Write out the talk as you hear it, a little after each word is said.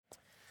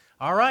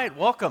All right,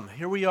 welcome.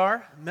 Here we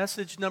are,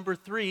 message number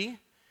 3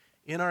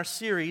 in our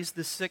series,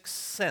 The Sixth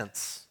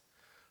Sense.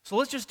 So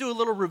let's just do a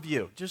little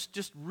review,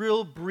 just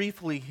real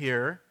briefly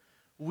here.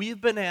 We've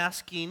been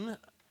asking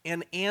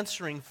and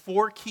answering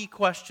 4 key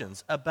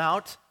questions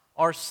about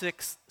our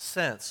sixth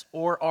sense,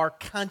 or our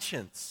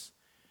conscience.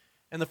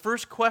 And the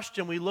first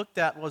question we looked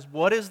at was,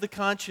 what is the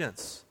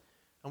conscience?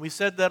 And we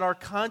said that our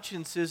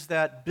conscience is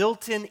that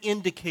built-in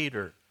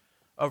indicator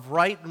of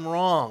right and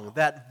wrong,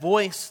 that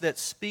voice that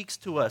speaks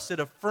to us. It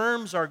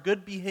affirms our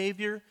good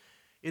behavior.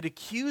 It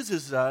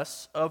accuses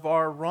us of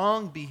our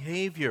wrong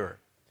behavior.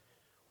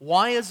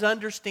 Why is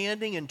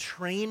understanding and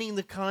training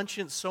the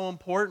conscience so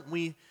important?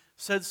 We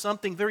said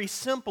something very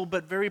simple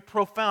but very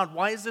profound.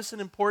 Why is this an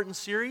important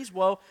series?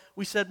 Well,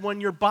 we said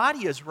when your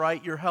body is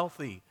right, you're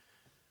healthy.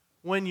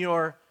 When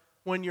your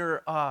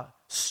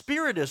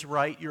spirit is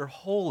right, you're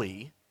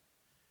holy.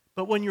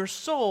 But when your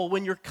soul,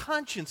 when your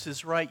conscience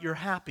is right, you're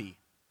happy.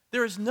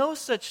 There is no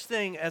such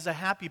thing as a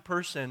happy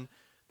person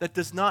that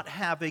does not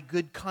have a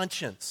good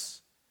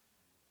conscience.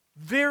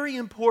 Very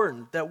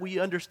important that we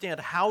understand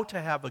how to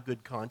have a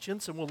good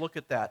conscience, and we'll look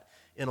at that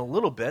in a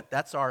little bit.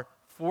 That's our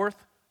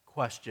fourth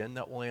question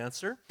that we'll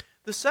answer.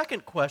 The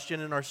second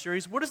question in our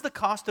series, what is the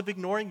cost of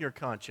ignoring your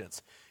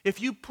conscience? If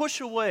you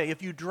push away,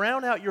 if you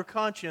drown out your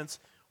conscience,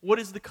 what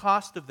is the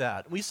cost of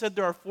that? We said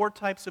there are 4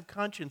 types of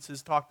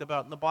consciences talked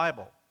about in the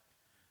Bible.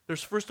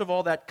 There's first of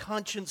all that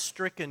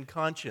conscience-stricken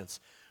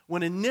conscience.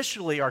 When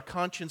initially our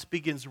conscience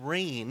begins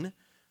reign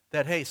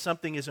that, hey,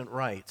 something isn't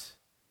right.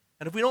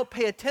 And if we don't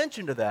pay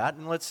attention to that,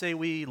 and let's say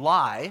we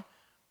lie,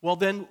 well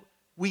then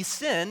we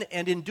sin,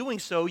 and in doing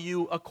so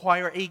you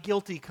acquire a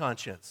guilty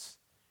conscience.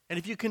 And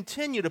if you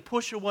continue to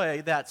push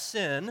away that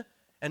sin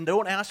and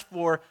don't ask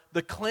for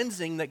the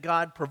cleansing that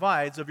God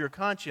provides of your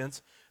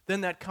conscience,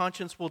 then that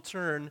conscience will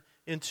turn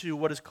into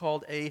what is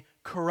called a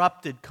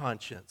corrupted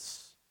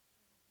conscience.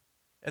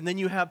 And then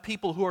you have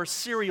people who are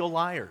serial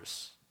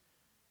liars.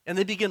 And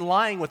they begin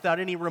lying without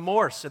any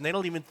remorse, and they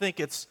don't even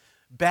think it's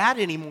bad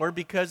anymore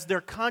because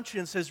their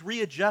conscience has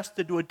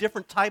readjusted to a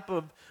different type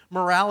of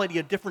morality,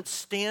 a different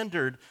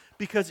standard,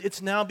 because it's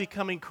now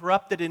becoming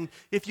corrupted. And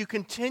if you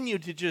continue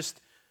to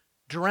just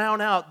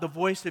drown out the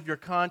voice of your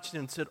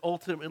conscience, it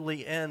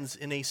ultimately ends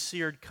in a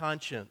seared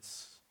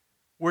conscience,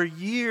 where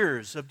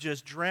years of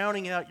just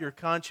drowning out your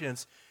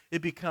conscience,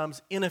 it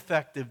becomes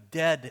ineffective,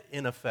 dead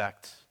in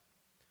effect.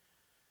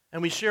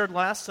 And we shared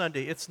last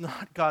Sunday, it's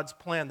not God's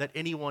plan that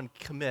anyone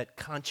commit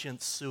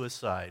conscience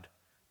suicide.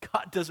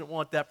 God doesn't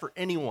want that for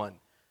anyone,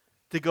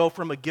 to go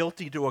from a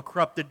guilty to a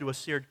corrupted to a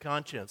seared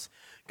conscience.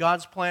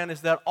 God's plan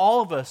is that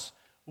all of us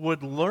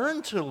would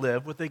learn to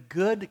live with a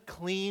good,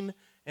 clean,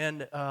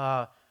 and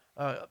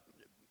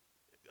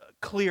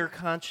clear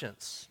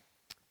conscience.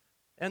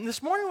 And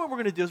this morning what we're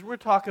going to do is we're going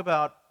to talk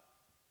about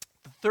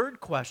the third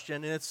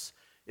question, and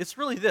it's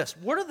really this.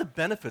 What are the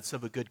benefits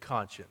of a good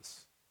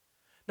conscience?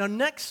 Now,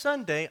 next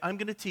Sunday, I'm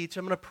going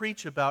to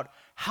preach about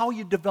how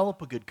you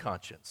develop a good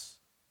conscience.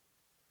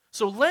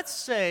 So let's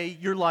say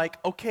you're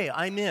like, okay,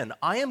 I'm in.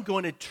 I am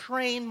going to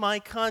train my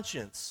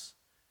conscience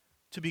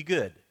to be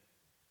good.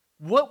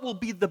 What will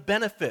be the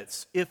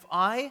benefits if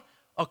I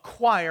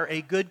acquire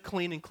a good,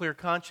 clean, and clear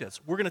conscience?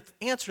 We're going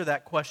to answer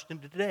that question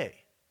today.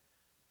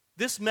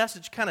 This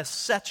message kind of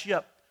sets you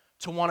up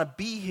to want to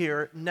be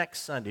here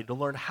next Sunday to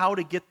learn how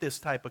to get this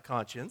type of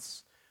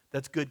conscience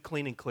that's good,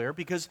 clean, and clear.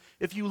 Because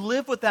if you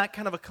live with that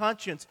kind of a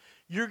conscience,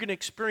 you're going to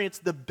experience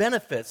the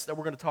benefits that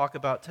we're going to talk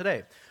about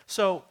today.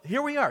 So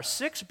here we are,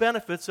 6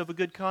 benefits of a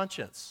good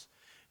conscience.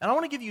 And I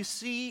want to give you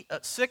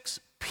 6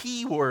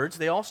 P words.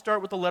 They all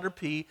start with the letter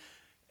P.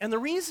 And the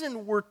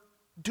reason we're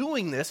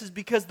doing this is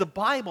because the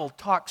Bible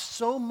talks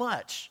so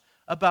much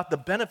about the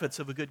benefits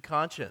of a good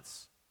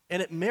conscience.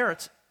 And it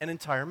merits an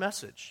entire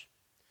message.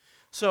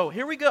 So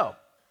here we go.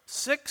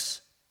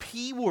 6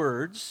 P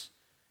words.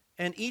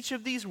 And each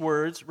of these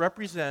words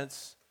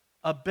represents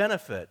a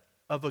benefit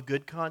of a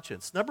good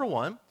conscience. Number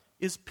 1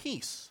 is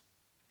peace.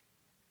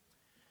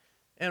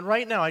 And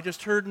right now, I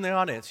just heard in the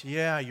audience,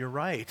 yeah, you're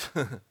right.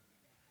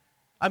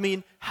 I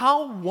mean,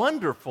 how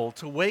wonderful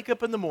to wake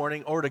up in the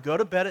morning or to go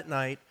to bed at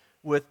night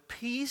with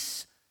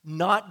peace,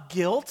 not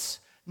guilt,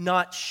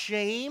 not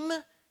shame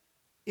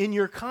in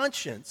your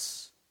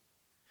conscience.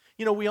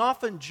 You know, we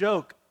often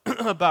joke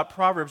about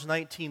Proverbs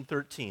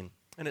 19:13,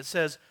 and it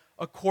says,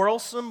 a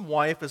quarrelsome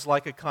wife is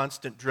like a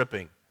constant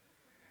dripping.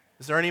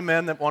 Is there any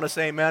men that want to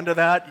say amen to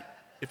that?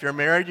 If you're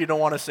married, you don't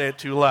want to say it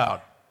too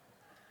loud.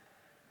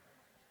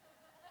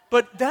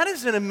 But that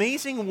is an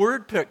amazing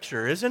word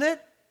picture, isn't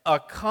it? A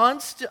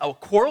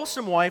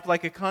quarrelsome wife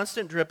like a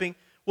constant dripping.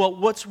 Well,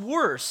 what's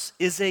worse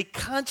is a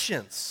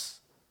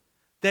conscience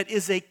that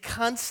is a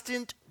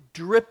constant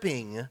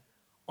dripping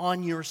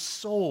on your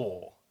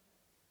soul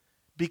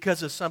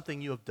because of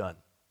something you have done.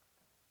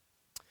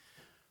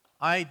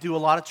 I do a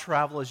lot of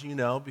travel, as you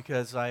know,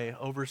 because I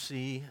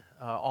oversee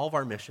all of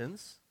our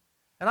missions.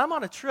 And I'm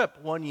on a trip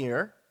one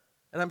year,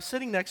 and I'm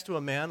sitting next to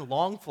a man,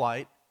 long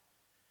flight,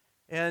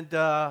 and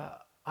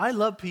I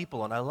love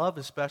people, and I love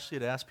especially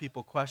to ask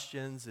people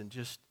questions and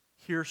just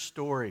hear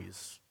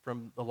stories.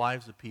 from the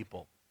lives of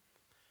people.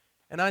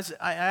 And as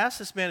I asked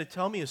this man to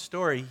tell me a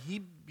story, he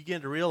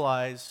began to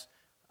realize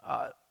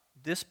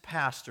this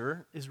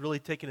pastor is really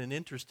taking an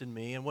interest in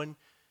me. And when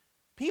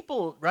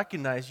people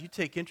recognize you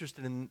take interest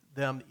in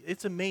them,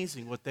 it's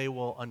amazing what they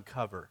will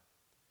uncover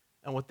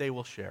and what they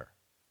will share.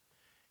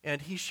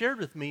 And he shared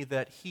with me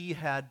that he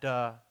had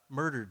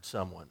murdered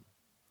someone.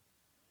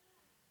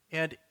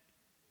 And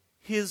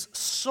his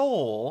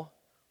soul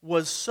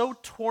was so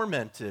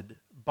tormented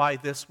by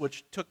this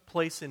which took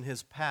place in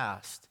his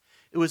past.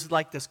 It was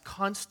like this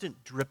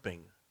constant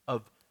dripping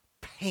of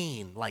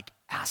pain, like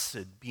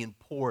acid being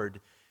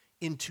poured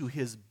into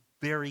his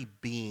very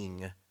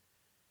being.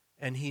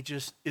 And he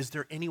just, is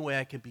there any way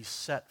I can be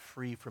set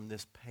free from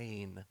this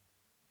pain?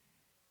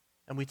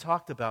 And we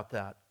talked about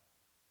that.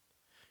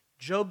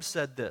 Job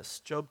said this,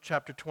 Job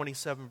chapter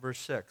 27, verse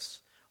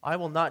 6, I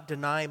will not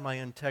deny my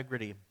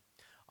integrity.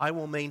 I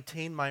will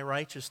maintain my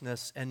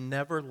righteousness and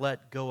never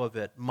let go of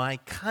it. My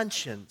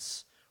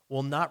conscience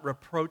will not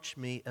reproach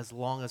me as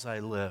long as I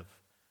live.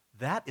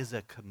 That is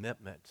a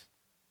commitment.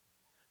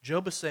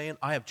 Job is saying,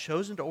 I have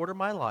chosen to order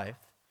my life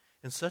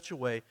in such a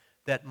way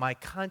that my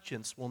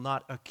conscience will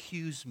not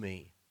accuse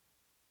me,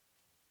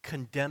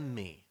 condemn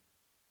me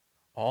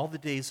all the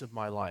days of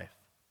my life.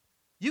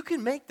 You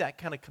can make that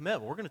kind of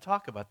commitment. We're going to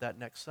talk about that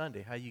next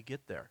Sunday, how you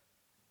get there.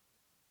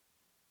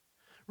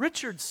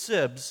 Richard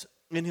Sibbes,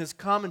 in his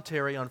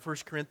commentary on 1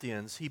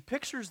 Corinthians, he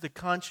pictures the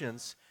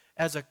conscience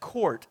as a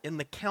court in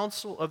the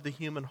council of the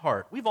human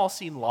heart. We've all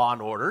seen Law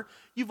and Order.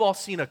 You've all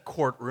seen a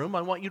courtroom.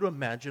 I want you to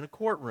imagine a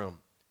courtroom.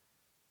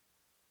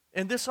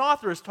 And this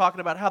author is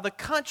talking about how the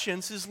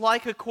conscience is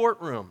like a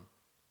courtroom.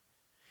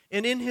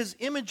 And in his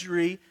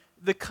imagery,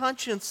 the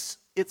conscience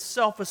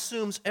itself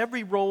assumes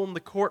every role in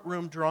the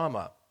courtroom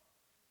drama.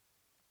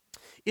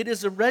 It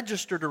is a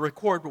register to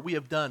record what we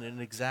have done in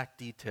exact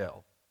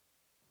detail.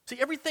 See,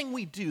 everything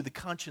we do, the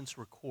conscience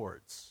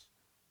records.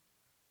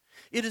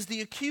 It is the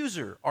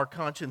accuser, our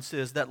conscience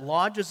is, that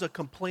lodges a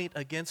complaint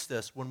against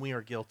us when we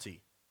are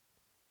guilty.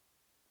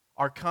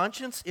 Our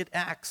conscience, it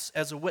acts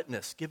as a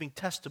witness, giving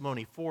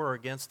testimony for or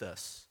against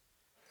us.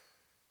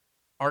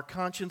 Our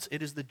conscience,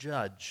 it is the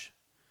judge,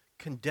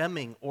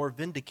 condemning or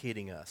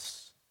vindicating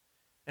us.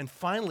 And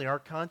finally, our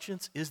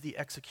conscience is the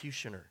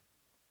executioner,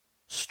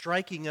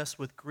 striking us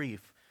with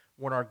grief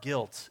when our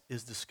guilt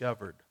is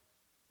discovered.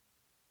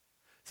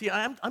 See,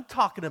 I'm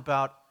talking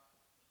about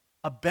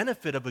a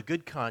benefit of a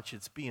good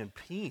conscience being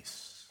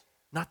peace,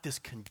 not this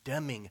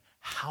condemning,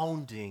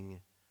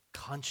 hounding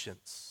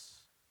conscience.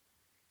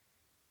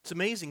 It's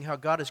amazing how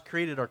God has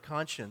created our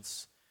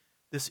conscience,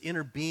 this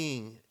inner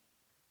being,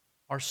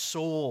 our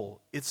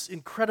soul. It's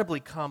incredibly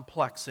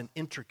complex and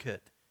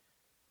intricate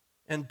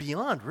and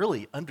beyond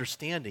really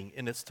understanding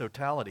in its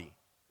totality.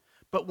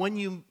 But when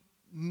you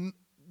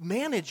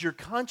manage your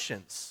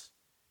conscience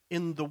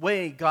in the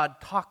way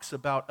God talks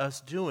about us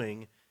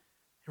doing,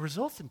 it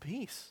results in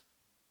peace.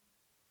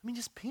 I mean,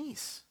 just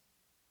peace.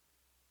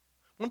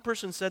 One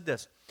person said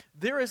this,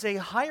 there is a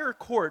higher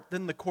court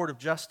than the court of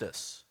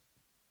justice.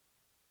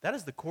 That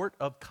is the court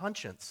of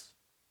conscience.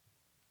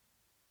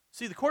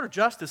 See, the court of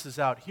justice is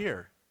out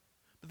here,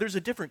 but there's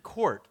a different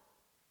court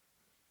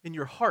in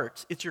your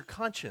heart. It's your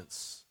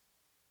conscience.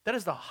 That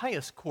is the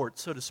highest court,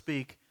 so to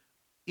speak,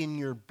 in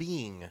your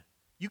being.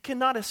 You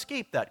cannot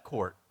escape that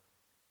court.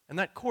 And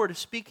that court is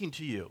speaking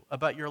to you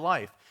about your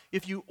life.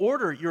 If you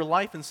order your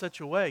life in such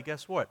a way,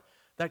 guess what?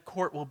 That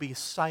court will be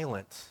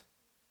silent,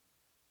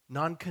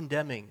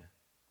 non-condemning,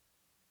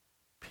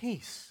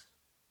 peace.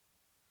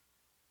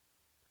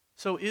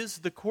 So is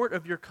the court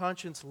of your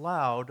conscience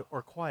loud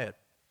or quiet?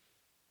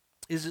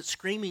 Is it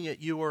screaming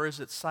at you or is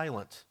it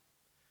silent?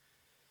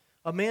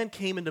 A man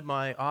came into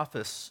my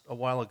office a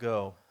while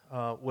ago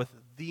with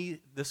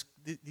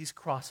these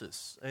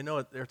crosses. I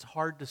know it's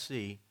hard to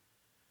see,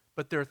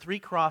 but there are 3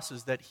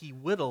 crosses that he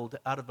whittled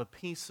out of a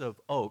piece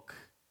of oak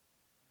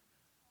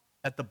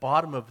at the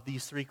bottom of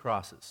these 3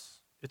 crosses.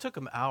 It took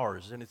him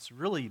hours, and it's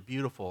really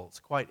beautiful. It's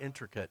quite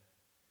intricate.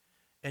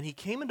 And he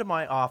came into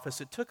my office.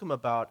 It took him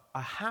about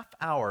a half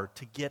hour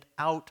to get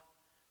out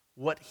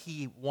what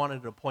he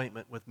wanted an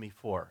appointment with me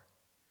for.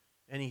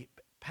 And he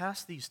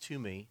passed these to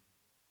me.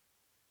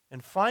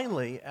 And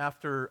finally,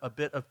 after a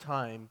bit of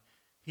time,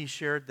 he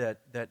shared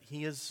that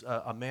he is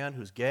a man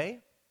who's gay.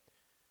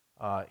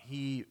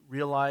 He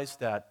realized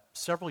that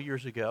several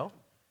years ago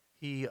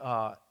he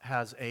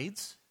has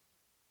AIDS,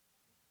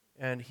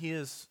 and he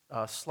has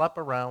slept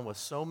around with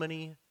so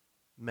many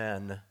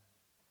men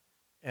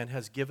and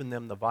has given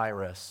them the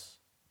virus.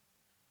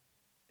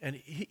 And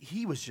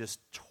he was just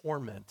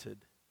tormented.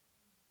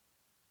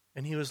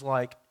 And he was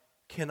like,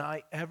 can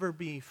I ever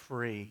be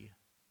free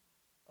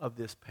of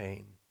this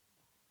pain?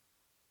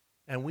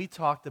 And we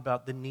talked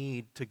about the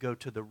need to go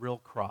to the real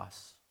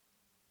cross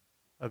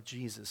of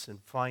Jesus and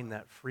find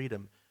that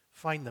freedom,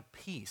 find the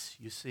peace,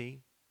 you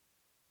see,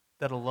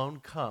 that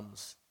alone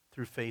comes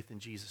through faith in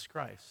Jesus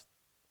Christ.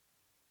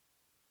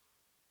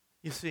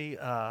 You see,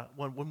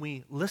 when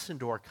we listen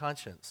to our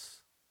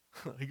conscience,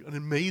 an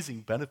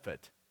amazing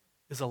benefit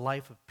is a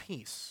life of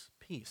peace.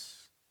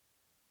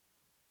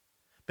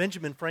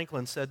 Benjamin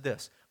Franklin said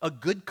this: "A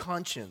good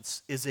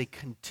conscience is a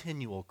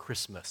continual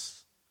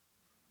Christmas."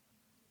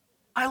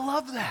 I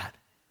love that.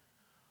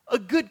 A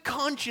good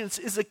conscience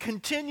is a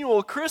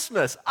continual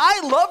Christmas.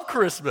 I love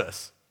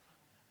Christmas.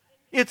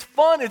 It's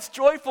fun, it's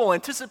joyful,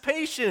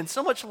 anticipation,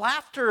 so much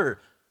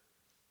laughter.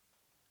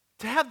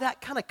 To have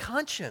that kind of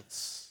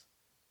conscience,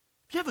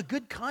 if you have a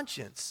good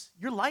conscience,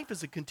 your life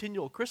is a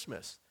continual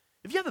Christmas.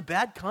 If you have a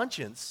bad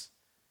conscience,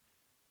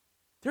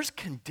 there's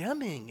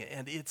condemning,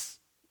 and it's,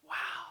 wow,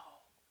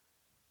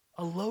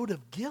 a load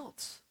of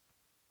guilt.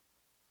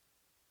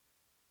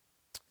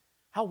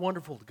 How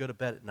wonderful to go to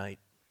bed at night,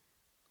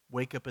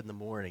 wake up in the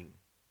morning,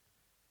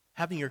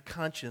 having your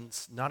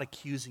conscience not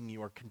accusing you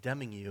or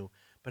condemning you,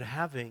 but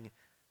having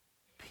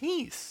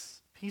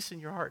peace in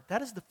your heart.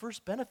 That is the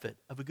first benefit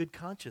of a good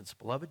conscience,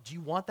 beloved. Do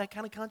you want that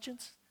kind of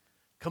conscience?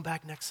 Come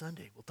back next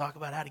Sunday. We'll talk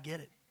about how to get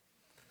it.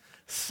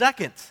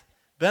 Second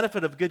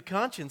benefit of good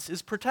conscience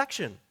is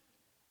protection.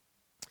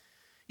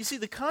 You see,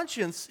 the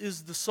conscience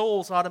is the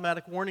soul's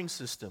automatic warning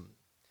system.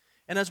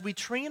 And as we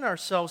train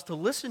ourselves to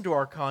listen to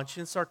our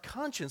conscience,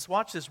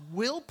 watch this,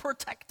 will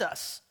protect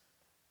us.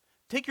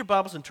 Take your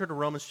Bibles and turn to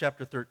Romans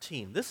chapter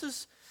 13. This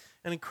is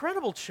an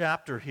incredible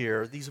chapter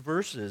here, these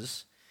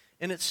verses,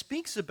 and it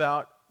speaks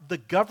about the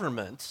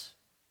government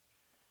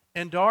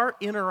and our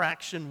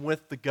interaction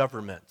with the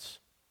government.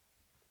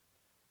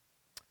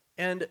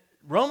 And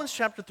Romans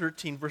chapter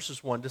 13,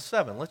 verses 1 to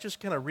 7. Let's just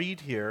kind of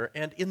read here.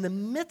 And in the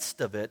midst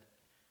of it,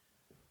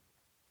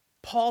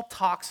 Paul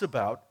talks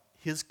about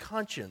his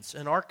conscience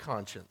and our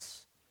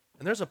conscience.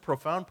 And there's a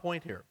profound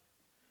point here.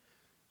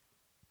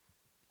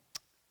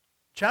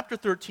 Chapter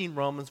 13,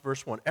 Romans,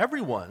 verse 1.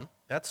 Everyone,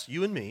 that's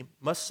you and me,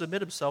 must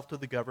submit himself to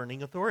the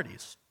governing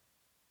authorities.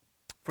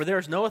 For there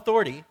is no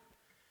authority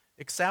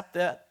except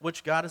that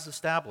which God has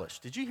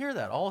established. Did you hear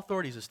that? All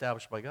authority is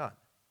established by God.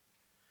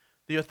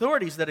 The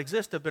authorities that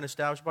exist have been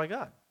established by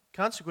God.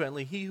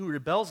 Consequently, he who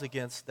rebels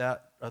against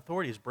that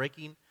authority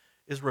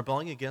is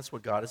rebelling against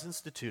what God has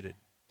instituted.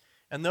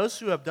 And those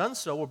who have done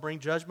so will bring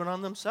judgment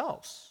on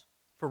themselves.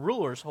 For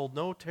rulers hold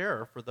no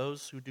terror for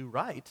those who do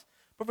right,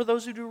 but for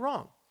those who do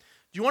wrong.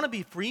 Do you want to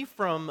be free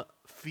from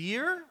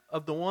fear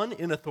of the one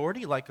in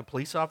authority, like a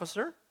police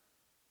officer?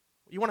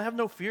 You want to have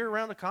no fear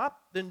around a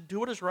cop? Then do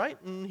what is right,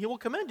 and he will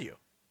commend you.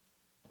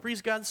 For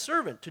he's God's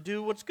servant to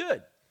do what's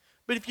good.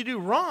 But if you do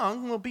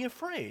wrong, well, be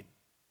afraid.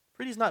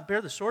 For he does not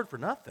bear the sword for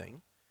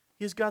nothing.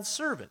 He is God's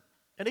servant,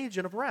 an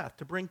agent of wrath,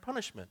 to bring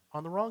punishment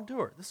on the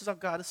wrongdoer. This is how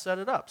God has set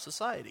it up,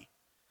 society.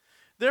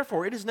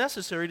 Therefore, it is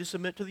necessary to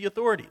submit to the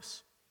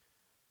authorities,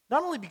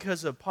 not only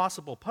because of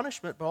possible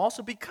punishment, but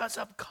also because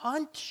of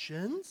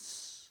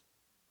conscience.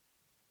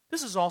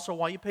 This is also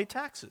why you pay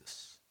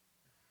taxes.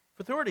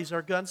 For authorities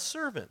are God's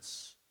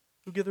servants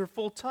who give their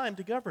full time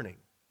to governing.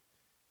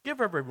 Give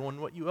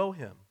everyone what you owe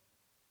him.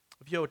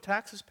 If you owe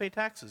taxes, pay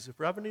taxes. If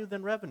revenue,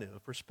 then revenue.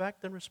 If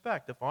respect, then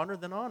respect. If honor,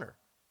 then honor.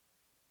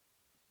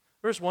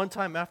 There was one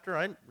time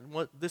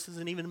this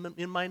isn't even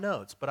in my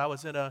notes, but I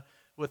was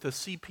with a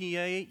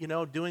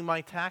CPA, doing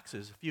my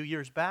taxes a few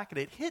years back, and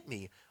it hit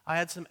me. I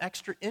had some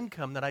extra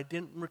income that I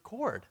didn't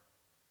record.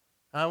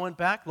 And I went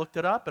back, looked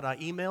it up, and I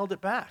emailed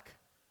it back.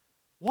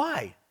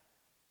 Why?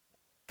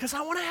 Because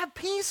I want to have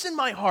peace in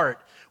my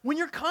heart. When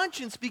your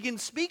conscience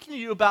begins speaking to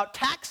you about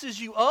taxes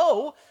you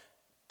owe,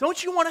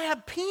 don't you want to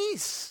have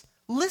peace?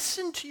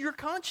 Listen to your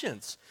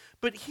conscience.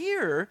 But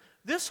here,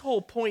 this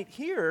whole point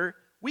here,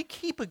 we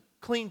keep a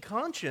clean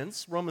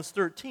conscience, Romans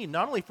 13,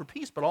 not only for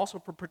peace, but also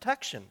for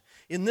protection.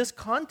 In this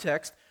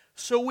context,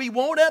 so we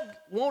won't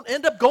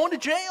end up going to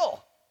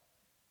jail.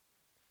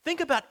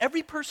 Think about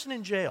every person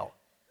in jail.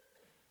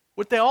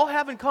 What they all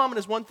have in common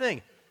is one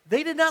thing.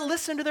 They did not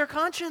listen to their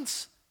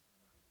conscience.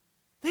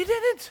 They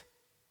didn't.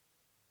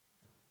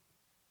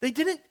 They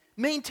didn't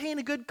maintain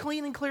a good,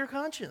 clean, and clear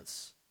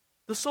conscience.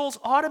 The soul's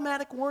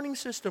automatic warning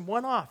system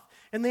went off,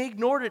 and they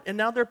ignored it, and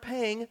now they're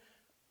paying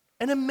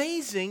an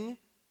amazing,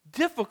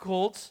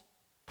 difficult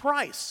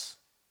price.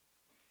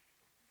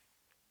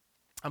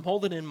 I'm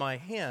holding in my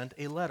hand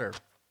a letter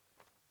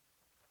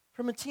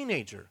from a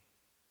teenager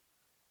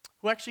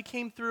who actually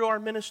came through our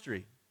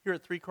ministry here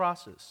at Three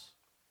Crosses.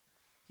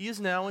 He is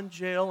now in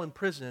jail and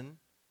prison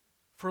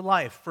for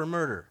life, for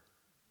murder.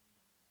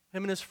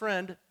 Him and his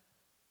friend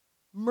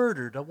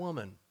murdered a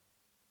woman.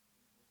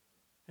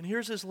 And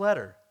here's his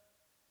letter.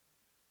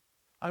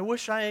 I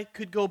wish I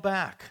could go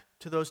back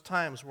to those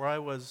times where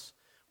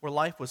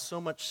life was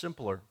so much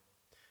simpler.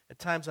 At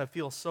times I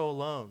feel so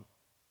alone.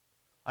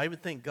 I even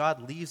think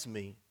God leaves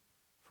me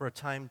for a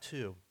time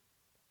too.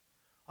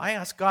 I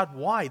ask God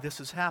why this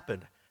has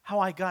happened,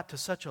 how I got to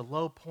such a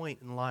low point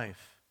in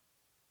life.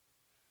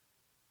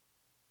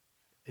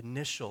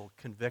 Initial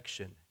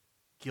conviction,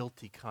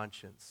 guilty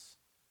conscience,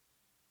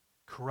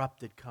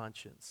 corrupted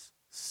conscience,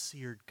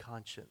 seared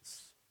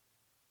conscience.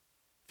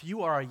 If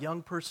you are a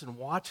young person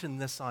watching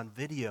this on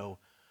video,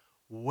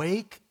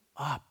 wake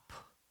up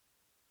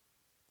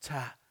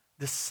to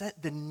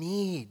the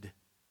need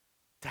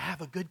to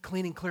have a good,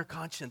 clean, and clear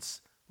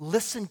conscience.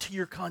 Listen to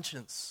your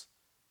conscience.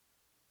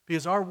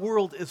 Because our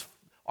world is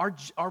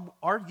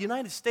Our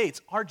United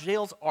States, our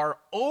jails are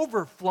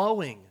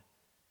overflowing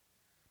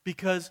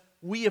because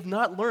we have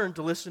not learned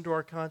to listen to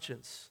our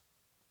conscience.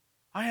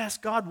 I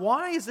ask God,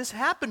 why has this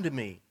happened to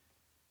me?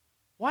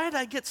 Why did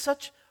I get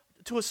such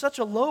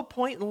a low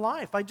point in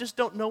life? I just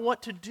don't know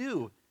what to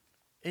do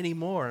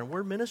anymore. And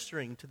we're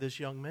ministering to this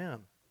young man.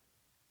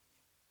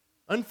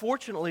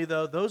 Unfortunately,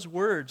 though, those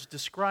words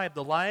describe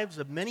the lives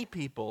of many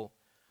people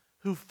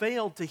who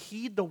failed to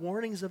heed the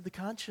warnings of the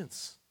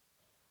conscience.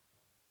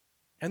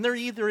 And they're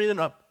either in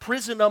a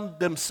prison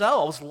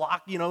themselves,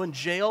 locked, in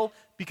jail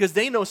because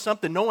they know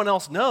something no one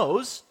else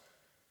knows,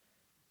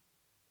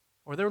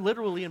 or they're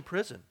literally in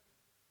prison.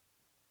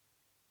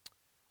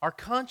 Our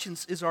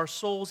conscience is our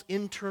soul's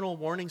internal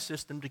warning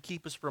system to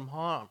keep us from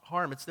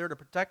harm. It's there to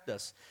protect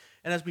us.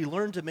 And as we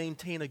learn to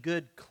maintain a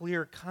good,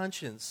 clear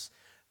conscience,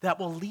 that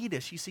will lead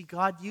us. You see,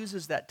 God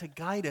uses that to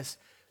guide us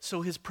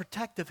so his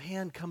protective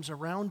hand comes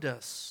around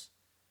us.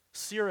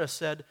 Sirah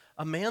said,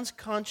 a man's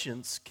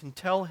conscience can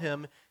tell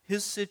him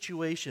his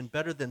situation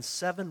better than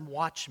 7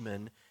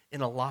 watchmen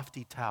in a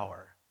lofty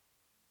tower.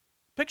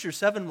 Picture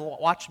 7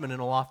 watchmen in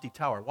a lofty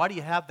tower. Why do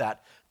you have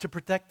that? To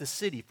protect the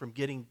city from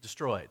getting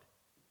destroyed.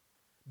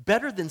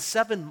 Better than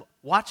 7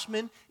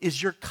 watchmen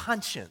is your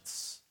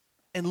conscience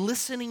and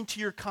listening to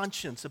your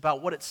conscience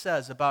about what it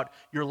says about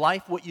your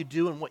life, what you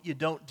do and what you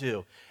don't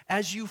do.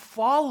 As you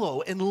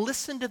follow and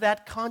listen to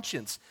that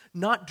conscience,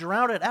 not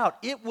drown it out,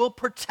 it will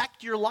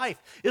protect your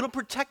life. It'll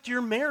protect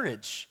your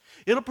marriage.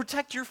 It'll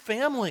protect your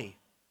family.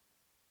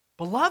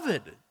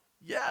 Beloved,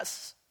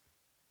 yes.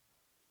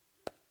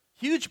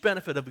 Huge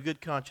benefit of a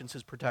good conscience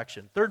is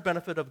protection. Third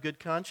benefit of a good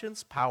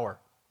conscience, power.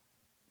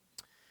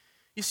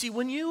 You see,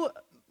 when you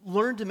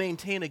learn to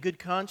maintain a good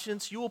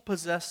conscience, you will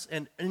possess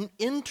an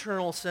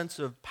internal sense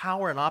of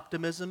power and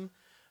optimism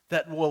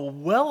that will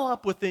well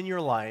up within your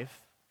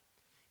life,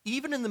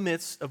 even in the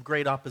midst of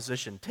great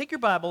opposition. Take your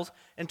Bibles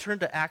and turn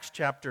to Acts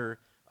chapter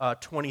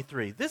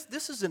 23.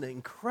 This is an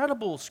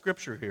incredible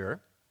scripture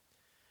here.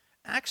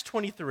 Acts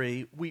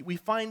 23, we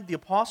find the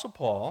Apostle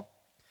Paul,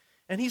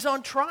 and he's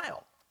on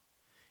trial.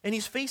 And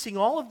he's facing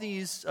all of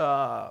these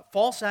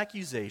false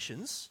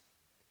accusations.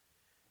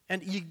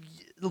 And you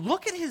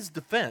look at his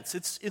defense.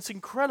 It's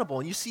incredible.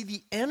 And you see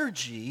the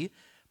energy,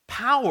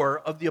 power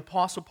of the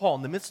Apostle Paul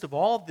in the midst of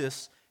all of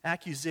this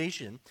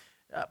accusation.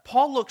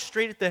 Paul looks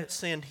straight at the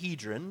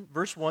Sanhedrin.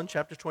 Verse 1,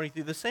 chapter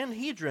 23. The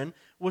Sanhedrin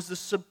was the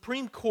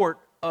supreme court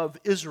of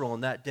Israel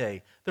in that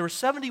day. There were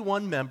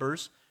 71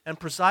 members, and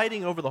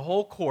presiding over the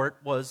whole court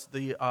was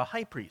the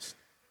high priest.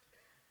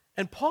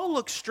 And Paul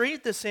looked straight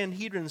at the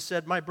Sanhedrin and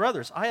said, my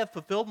brothers, I have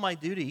fulfilled my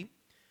duty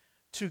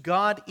to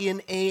God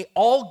in a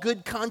all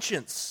good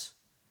conscience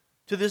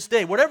to this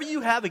day. Whatever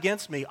you have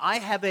against me, I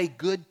have a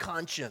good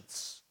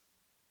conscience.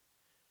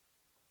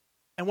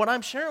 And what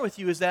I'm sharing with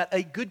you is that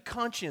a good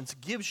conscience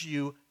gives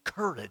you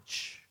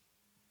courage.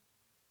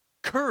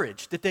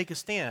 Courage to take a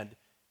stand,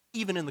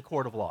 even in the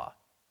court of law.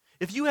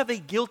 If you have a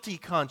guilty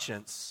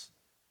conscience,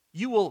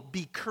 you will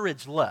be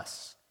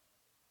courageless.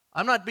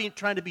 I'm not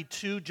trying to be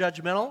too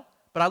judgmental,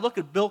 but I look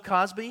at Bill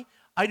Cosby,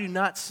 I do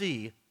not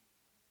see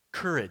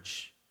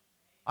courage.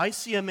 I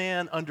see a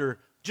man under,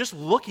 just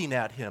looking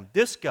at him,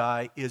 this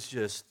guy is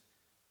just,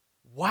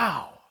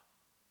 wow.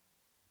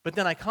 But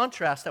then I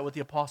contrast that with the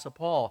Apostle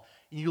Paul,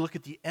 and you look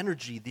at the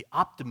energy, the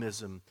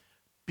optimism,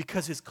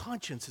 because his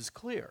conscience is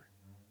clear.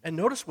 And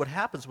notice what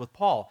happens with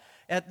Paul.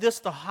 At this,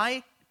 the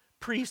high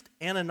priest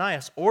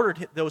Ananias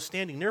ordered those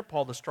standing near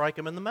Paul to strike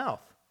him in the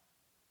mouth.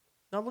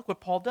 Now look what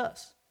Paul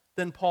does.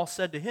 Then Paul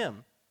said to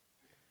him,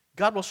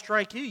 God will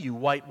strike you, you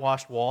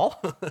whitewashed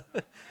wall.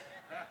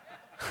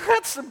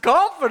 That's some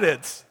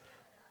confidence.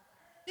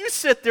 You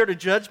sit there to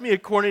judge me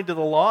according to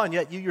the law, and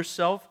yet you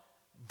yourself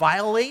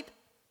violate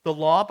the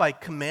law by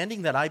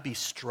commanding that I be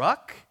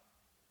struck?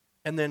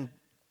 And then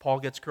Paul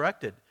gets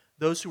corrected.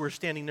 Those who were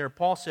standing near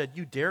Paul said,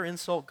 you dare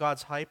insult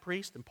God's high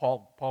priest? And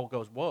Paul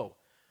goes, whoa,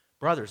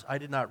 brothers, I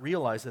did not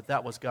realize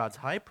that was God's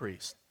high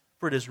priest.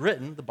 For it is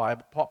written, the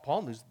Bible,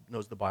 Paul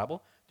knows the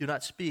Bible, do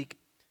not speak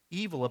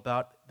evil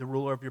about the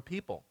ruler of your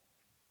people.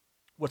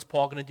 What's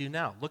Paul going to do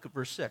now? Look at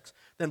verse 6.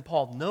 Then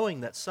Paul,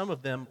 knowing that some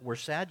of them were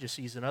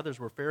Sadducees and others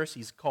were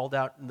Pharisees, called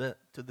out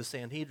to the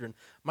Sanhedrin,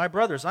 my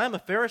brothers, I am a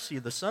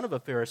Pharisee, the son of a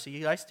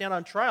Pharisee. I stand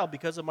on trial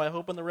because of my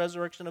hope in the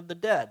resurrection of the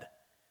dead.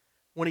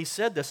 When he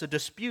said this, a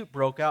dispute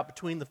broke out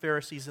between the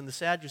Pharisees and the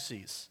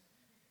Sadducees,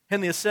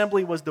 and the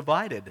assembly was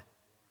divided.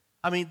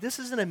 I mean, this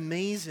is an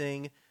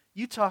amazing,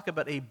 you talk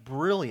about a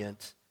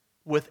brilliant,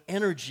 with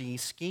energy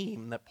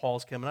scheme that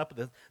Paul's coming up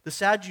with. The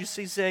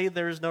Sadducees say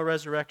there is no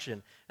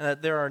resurrection and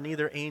that there are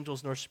neither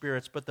angels nor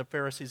spirits, but the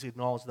Pharisees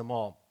acknowledge them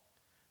all.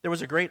 There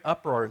was a great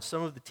uproar, and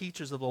some of the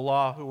teachers of the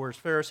law who were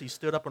Pharisees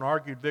stood up and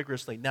argued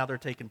vigorously. Now they're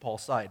taking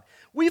Paul's side.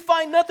 We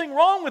find nothing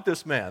wrong with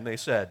this man, they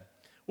said.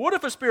 What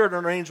if a spirit or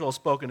an angel has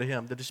spoken to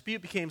him? The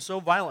dispute became so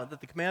violent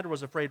that the commander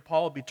was afraid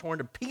Paul would be torn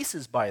to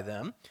pieces by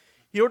them.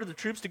 He ordered the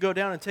troops to go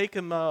down and take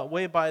him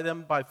away by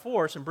them by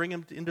force and bring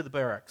him into the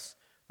barracks.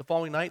 The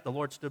following night, the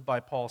Lord stood by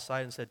Paul's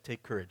side and said,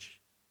 take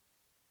courage.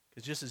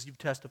 Because just as you've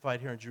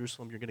testified here in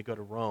Jerusalem, you're going to go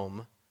to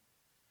Rome.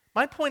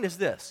 My point is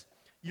this.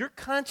 Your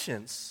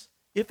conscience,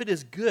 if it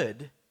is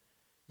good,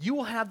 you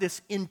will have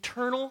this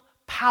internal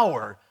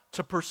power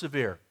to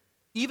persevere,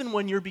 even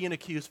when you're being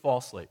accused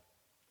falsely.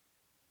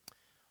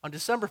 On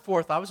December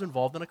 4th, I was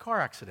involved in a car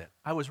accident.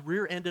 I was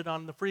rear-ended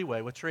on the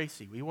freeway with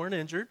Tracy. We weren't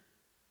injured,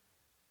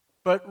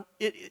 but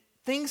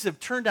things have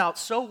turned out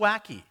so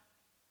wacky.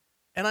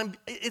 And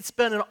it's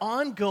been an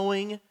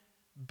ongoing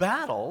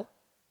battle,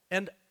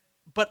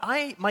 but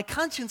my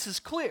conscience is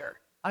clear.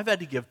 I've had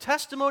to give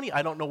testimony.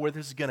 I don't know where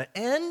this is going to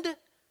end.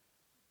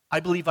 I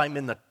believe I'm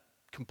in the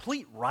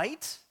complete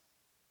right.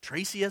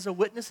 Tracy as a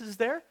witness is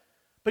there.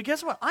 But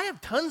guess what? I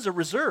have tons of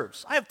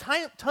reserves. I have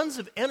tons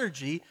of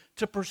energy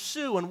to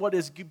pursue in what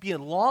is being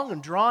long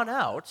and drawn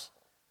out.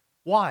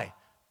 Why?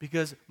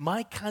 Because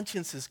my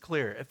conscience is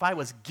clear. If I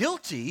was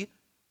guilty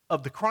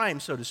of the crime,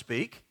 so to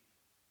speak,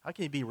 how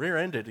can you be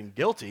rear-ended and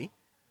guilty?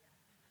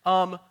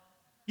 Then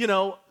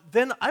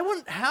I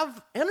wouldn't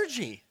have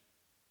energy.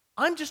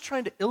 I'm just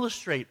trying to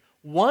illustrate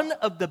one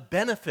of the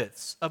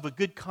benefits of a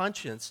good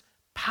conscience,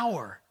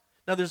 power.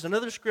 Now, there's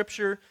another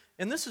scripture,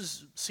 and this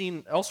is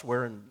seen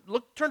elsewhere. And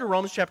turn to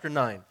Romans chapter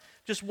 9.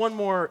 Just one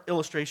more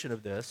illustration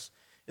of this.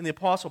 In the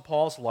Apostle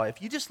Paul's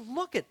life, you just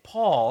look at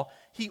Paul.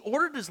 He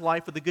ordered his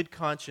life with a good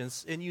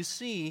conscience, and you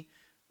see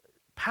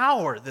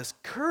power, this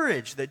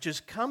courage that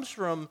just comes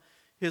from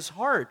his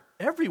heart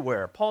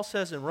everywhere. Paul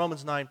says in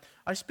Romans 9,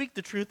 I speak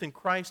the truth in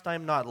Christ, I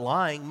am not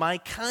lying. My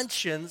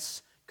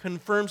conscience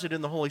confirms it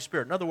in the Holy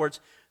Spirit. In other words,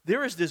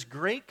 there is this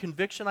great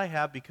conviction I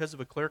have because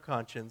of a clear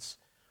conscience.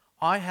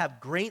 I have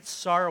great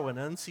sorrow and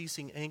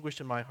unceasing anguish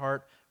in my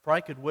heart, for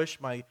I could wish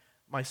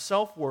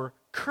myself were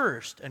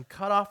cursed and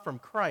cut off from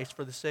Christ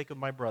for the sake of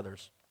my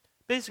brothers.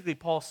 Basically,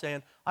 Paul's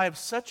saying, I have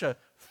such a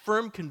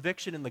firm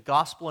conviction in the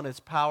gospel and its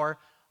power.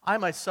 I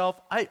myself,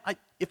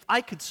 if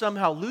I could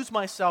somehow lose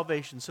my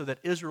salvation so that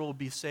Israel would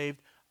be saved,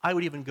 I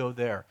would even go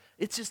there.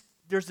 It's just,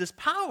 there's this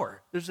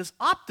power, there's this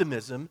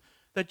optimism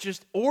that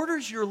just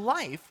orders your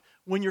life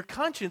when your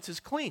conscience is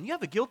clean. You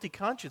have a guilty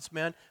conscience,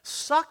 man.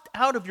 Sucked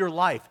out of your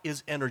life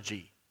is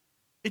energy.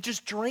 It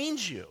just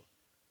drains you.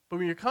 But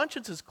when your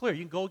conscience is clear,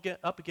 you can go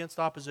up against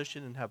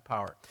opposition and have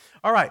power.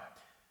 All right.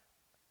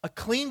 A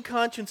clean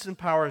conscience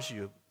empowers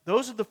you.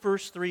 Those are the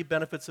first three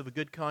benefits of a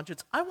good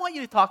conscience. I want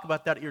you to talk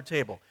about that at your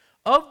table.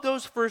 Of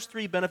those first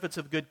three benefits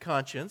of good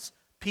conscience,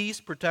 peace,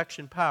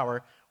 protection,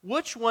 power,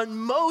 which one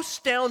most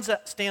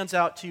stands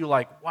out to you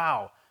like,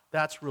 wow,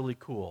 that's really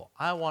cool.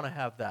 I want to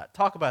have that.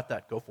 Talk about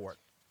that. Go for it.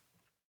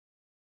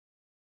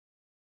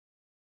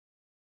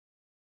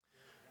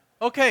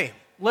 Okay,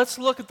 let's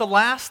look at the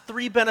last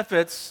three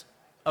benefits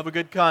of a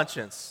good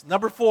conscience.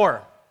 Number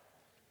 4,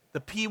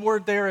 the P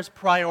word there is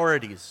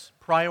priorities.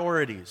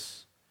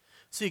 Priorities.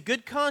 See, a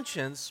good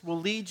conscience will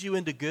lead you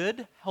into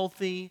good,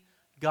 healthy,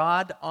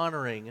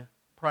 God-honoring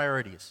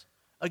priorities.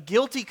 A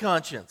guilty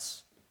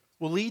conscience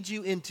will lead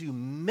you into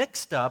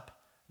mixed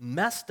up,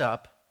 messed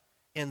up,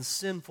 and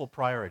sinful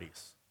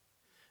priorities.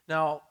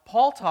 Now,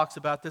 Paul talks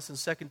about this in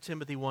 2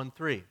 Timothy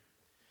 1:3.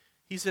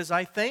 He says,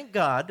 I thank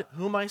God,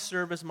 whom I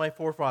serve as my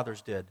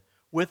forefathers did,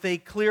 with a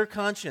clear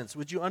conscience.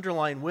 Would you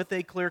underline, with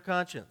a clear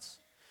conscience?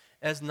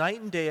 As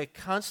night and day, I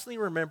constantly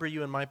remember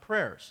you in my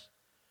prayers.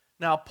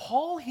 Now,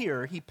 Paul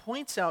here, he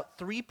points out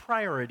three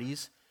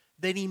priorities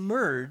that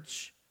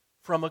emerge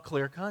from a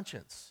clear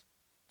conscience.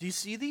 Do you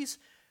see these?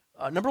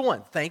 Number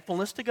 1,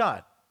 thankfulness to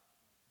God.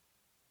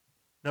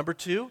 Number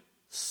 2,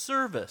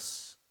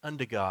 service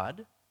unto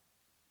God.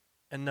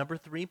 And number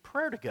 3,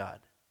 prayer to God.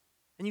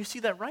 And you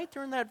see that right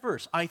there in that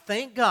verse. I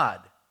thank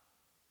God.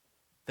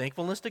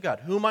 Thankfulness to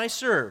God, whom I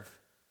serve,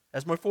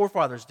 as my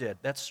forefathers did.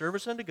 That's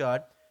service unto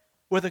God.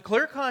 With a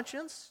clear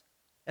conscience,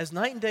 as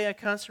night and day I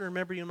constantly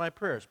remember you in my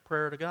prayers.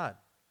 Prayer to God.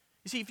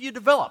 You see, if you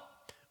develop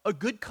a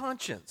good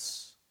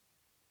conscience,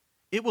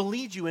 it will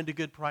lead you into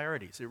good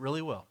priorities. It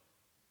really will.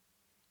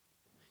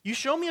 You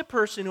show me a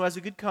person who has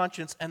a good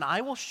conscience, and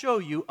I will show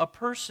you a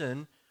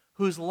person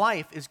whose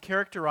life is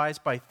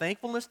characterized by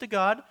thankfulness to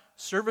God,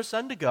 service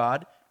unto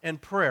God, and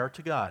prayer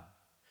to God.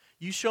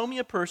 You show me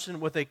a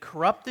person with a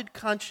corrupted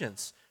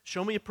conscience.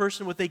 Show me a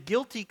person with a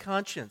guilty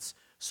conscience.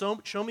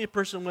 Show me a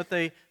person with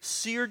a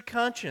seared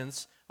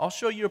conscience. I'll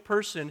show you a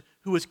person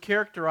who is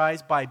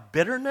characterized by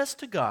bitterness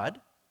to God,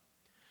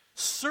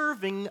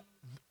 serving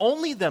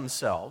only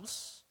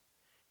themselves,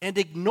 and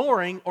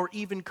ignoring or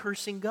even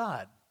cursing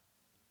God.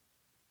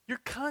 Your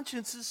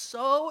conscience is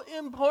so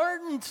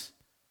important.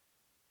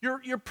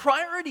 Your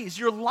priorities,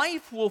 your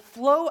life will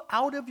flow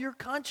out of your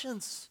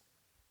conscience.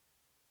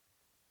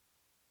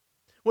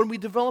 When we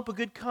develop a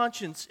good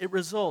conscience, it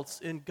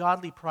results in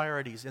godly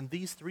priorities, and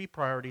these three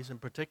priorities in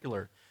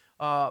particular.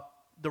 The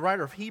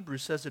writer of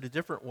Hebrews says it a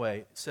different way.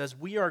 It says,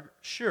 we are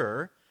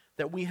sure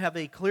that we have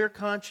a clear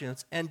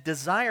conscience and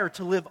desire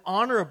to live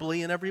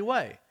honorably in every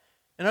way.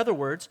 In other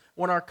words,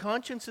 when our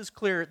conscience is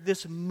clear,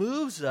 this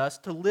moves us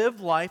to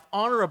live life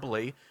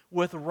honorably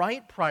with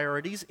right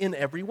priorities in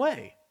every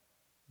way.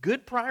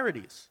 Good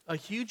priorities, a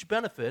huge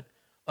benefit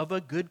of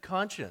a good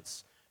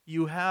conscience.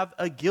 You have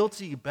a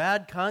guilty,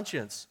 bad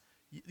conscience,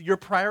 your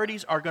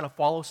priorities are going to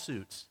follow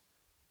suit.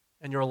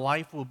 and your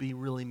life will be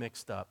really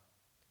mixed up.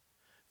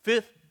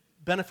 Fifth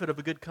benefit of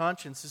a good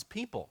conscience is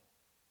people.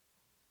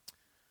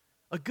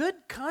 A good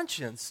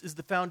conscience is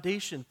the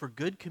foundation for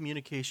good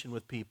communication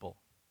with people.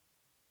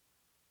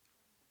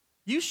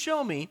 You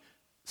show me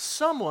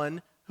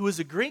someone who is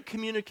a great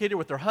communicator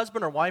with their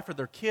husband or wife or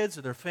their kids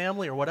or their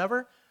family or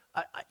whatever,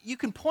 you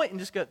can point and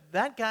just go,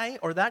 that guy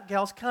or that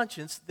gal's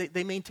conscience,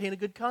 they maintain a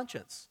good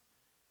conscience.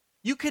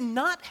 You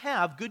cannot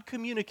have good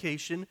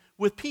communication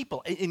with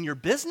people. In your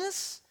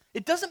business,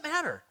 it doesn't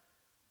matter.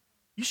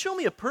 You show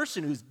me a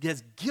person who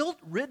has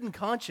guilt-ridden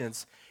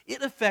conscience,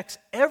 it affects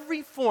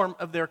every form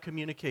of their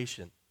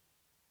communication,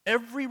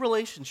 every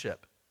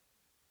relationship.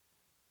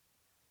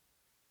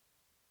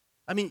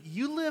 I mean,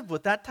 you live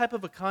with that type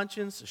of a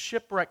conscience, a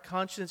shipwrecked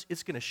conscience,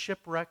 it's going to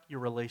shipwreck your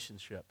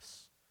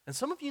relationships. And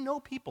some of you know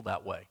people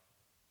that way.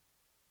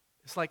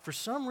 It's like for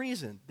some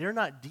reason, they're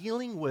not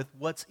dealing with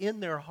what's in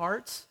their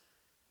hearts,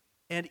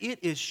 and it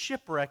is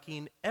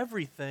shipwrecking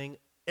everything,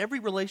 every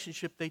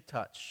relationship they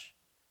touch.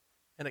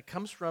 And it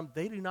comes from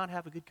they do not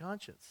have a good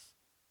conscience.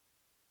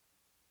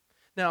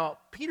 Now,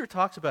 Peter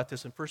talks about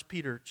this in 1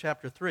 Peter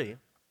chapter 3,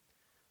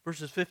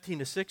 verses 15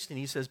 to 16.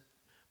 He says,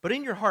 "But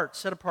in your heart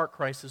set apart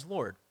Christ as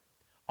Lord.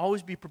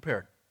 Always be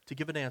prepared to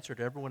give an answer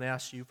to everyone who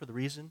asks you for the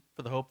reason,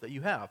 for the hope that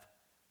you have."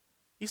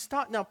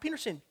 Now,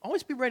 Peter's saying,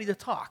 always be ready to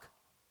talk,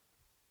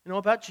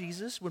 about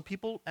Jesus when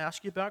people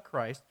ask you about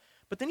Christ.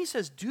 But then he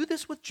says, do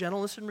this with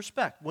gentleness and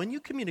respect. When you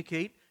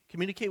communicate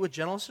with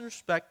gentleness and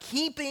respect,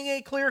 keeping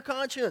a clear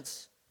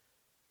conscience,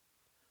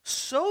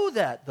 so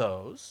that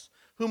those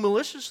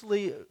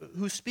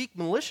who speak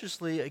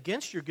maliciously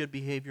against your good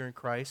behavior in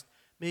Christ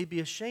may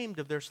be ashamed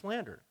of their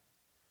slander.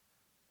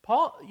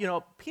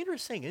 Peter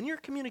is saying, in your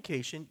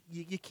communication,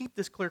 you keep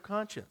this clear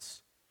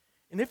conscience.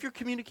 And if your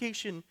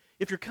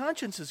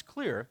conscience is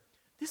clear,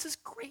 this is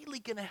greatly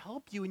going to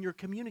help you in your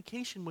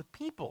communication with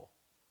people.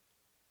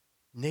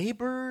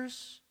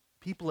 Neighbors,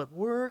 people at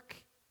work.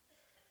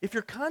 If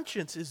your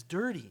conscience is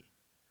dirty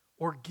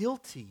or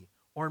guilty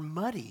or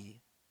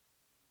muddy,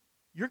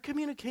 your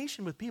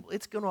communication with people,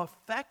 it's going to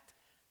affect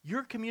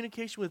your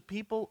communication with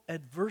people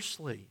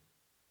adversely.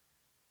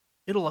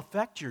 It'll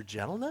affect your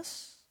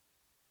gentleness.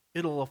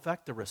 It'll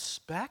affect the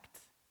respect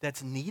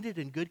that's needed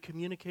in good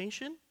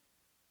communication.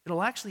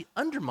 It'll actually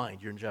undermine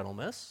your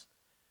gentleness.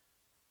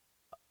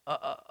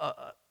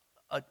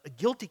 A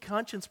guilty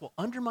conscience will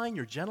undermine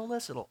your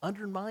gentleness. It'll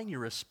undermine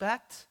your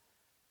respect.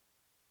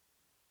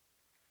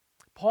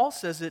 Paul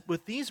says it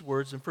with these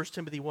words in 1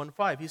 Timothy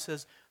 1:5. He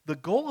says, the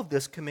goal of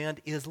this command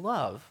is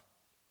love,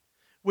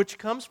 which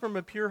comes from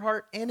a pure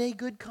heart and a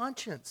good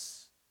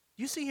conscience.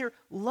 You see here,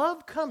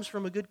 love comes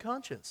from a good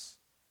conscience.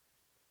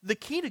 The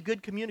key to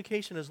good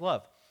communication is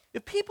love.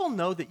 If people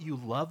know that you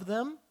love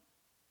them,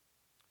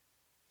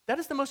 that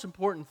is the most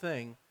important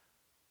thing.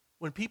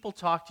 When people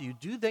talk to you,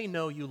 do they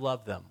know you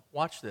love them?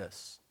 Watch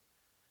this.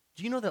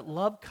 Do you know that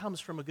love comes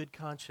from a good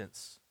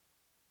conscience?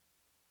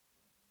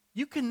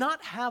 You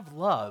cannot have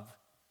love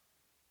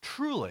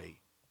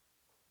truly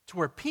to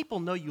where people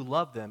know you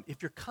love them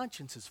if your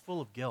conscience is full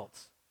of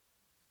guilt,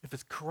 if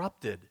it's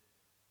corrupted.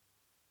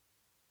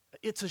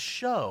 It's a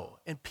show,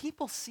 and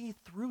people see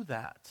through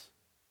that.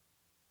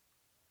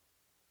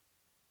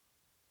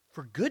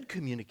 For good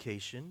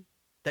communication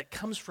that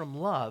comes from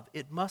love,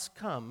 it must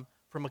come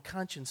from a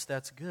conscience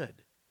that's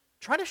good.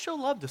 Try to show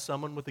love to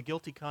someone with a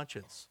guilty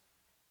conscience.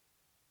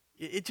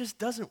 It just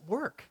doesn't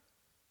work.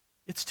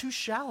 It's too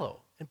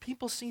shallow, and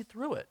people see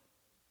through it.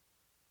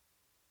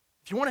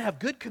 If you want to have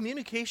good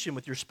communication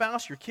with your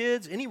spouse, your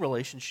kids, any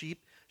relationship,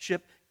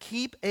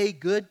 keep a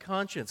good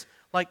conscience.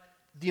 Like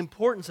the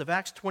importance of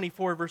Acts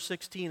 24, verse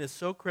 16 is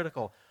so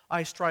critical.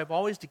 I strive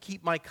always to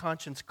keep my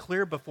conscience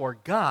clear before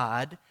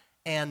God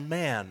and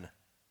man.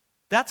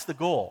 That's the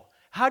goal.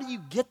 How do you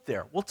get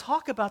there? We'll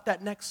talk about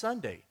that next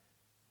Sunday.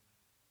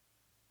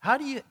 How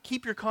do you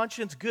keep your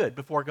conscience good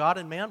before God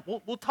and man?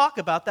 We'll talk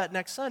about that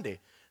next Sunday.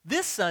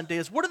 This Sunday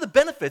is what are the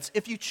benefits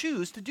if you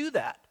choose to do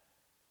that?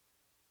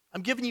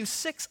 I'm giving you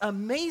 6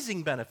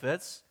 amazing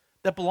benefits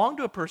that belong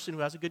to a person who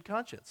has a good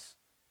conscience.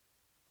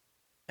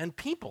 And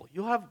people,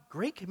 you'll have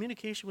great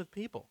communication with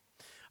people.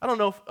 I don't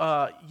know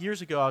if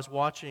years ago I was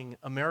watching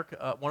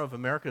one of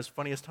America's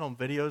Funniest Home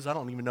Videos. I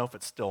don't even know if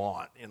it's still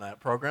on in that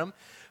program.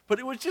 But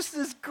it was just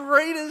this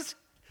greatest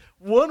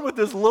one with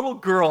this little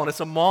girl, and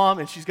it's a mom,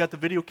 and she's got the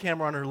video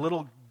camera on her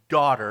little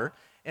daughter,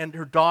 and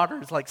her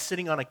daughter is like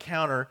sitting on a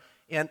counter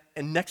and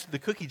next to the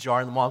cookie jar,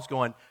 and the mom's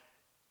going,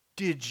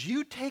 did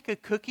you take a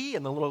cookie?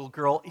 And the little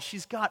girl,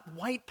 she's got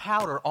white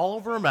powder all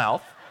over her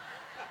mouth,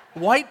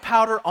 white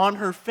powder on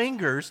her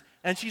fingers,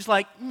 and she's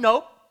like,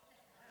 nope.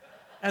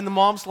 And the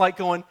mom's like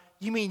going,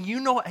 you mean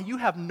you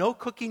have no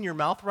cookie in your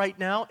mouth right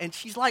now? And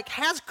she's like,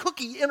 has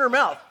cookie in her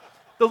mouth.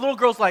 The little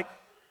girl's like,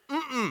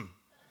 mm-mm.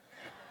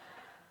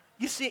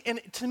 You see, and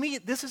to me,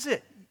 this is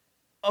it.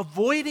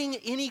 Avoiding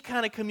any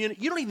kind of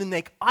community. You don't even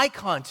make eye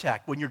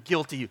contact when you're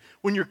guilty,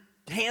 when your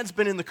hand's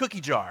been in the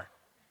cookie jar.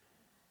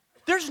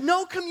 There's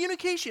no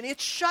communication.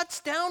 It shuts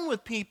down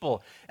with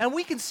people. And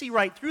we can see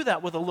right through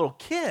that with a little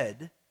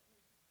kid.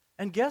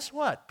 And guess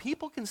what?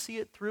 People can see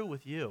it through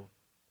with you.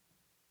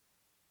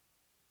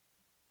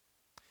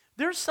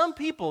 There's some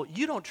people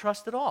you don't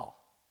trust at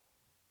all.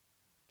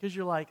 Because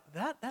you're like,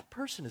 that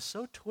person is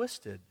so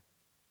twisted.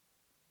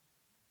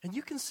 And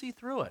you can see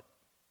through it.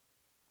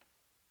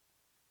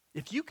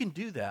 If you can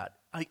do that,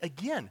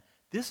 again,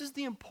 this is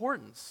the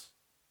importance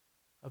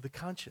of the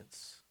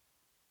conscience.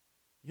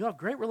 You have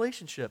great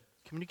relationship,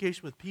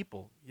 communication with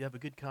people. You have a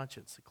good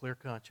conscience, a clear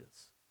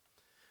conscience.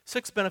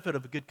 Sixth benefit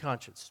of a good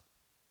conscience,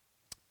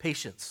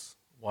 patience.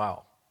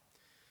 Wow.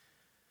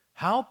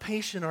 How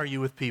patient are you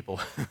with people?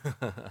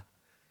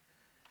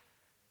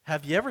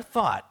 Have you ever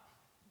thought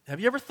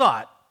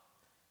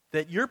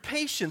that your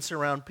patience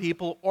around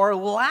people or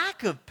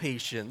lack of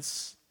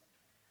patience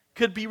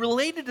could be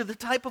related to the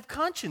type of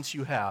conscience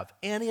you have?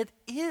 And it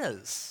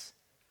is.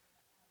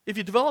 If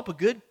you develop a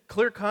good,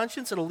 clear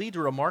conscience, it'll lead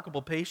to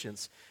remarkable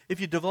patience.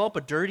 If you develop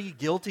a dirty,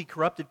 guilty,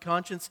 corrupted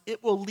conscience,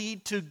 it will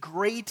lead to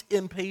great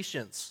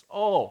impatience.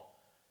 Oh,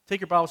 take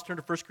your Bibles, turn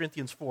to 1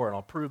 Corinthians 4, and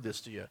I'll prove this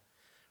to you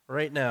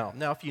right now.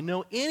 Now, if you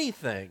know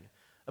anything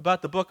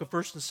about the book of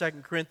 1 and 2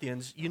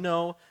 Corinthians, you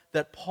know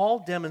that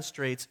Paul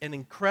demonstrates an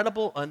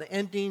incredible,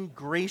 unending,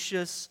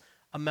 gracious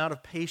amount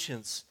of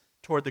patience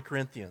toward the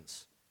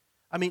Corinthians.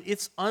 I mean,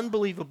 it's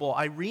unbelievable.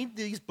 I read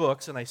these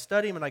books and I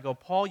study them and I go,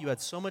 Paul, you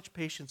had so much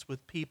patience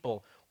with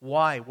people.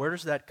 Why? Where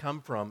does that come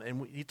from?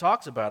 And he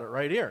talks about it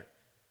right here.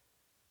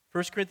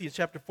 1 Corinthians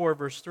chapter 4,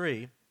 verse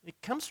 3,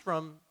 it comes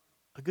from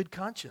a good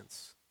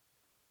conscience.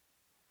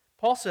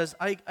 Paul says,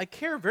 I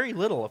care very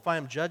little if I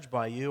am judged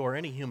by you or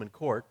any human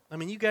court. I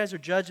mean, you guys are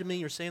judging me.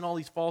 You're saying all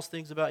these false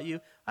things about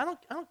you. I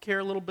don't care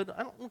a little bit.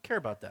 I don't care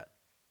about that.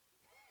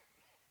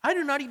 I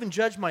do not even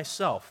judge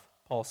myself,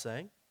 Paul's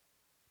saying.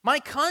 My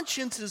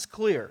conscience is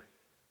clear,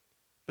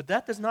 but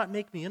that does not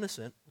make me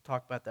innocent. We'll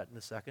talk about that in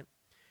a second.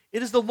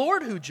 It is the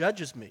Lord who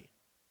judges me.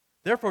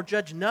 Therefore,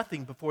 judge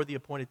nothing before the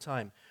appointed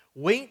time.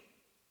 Wait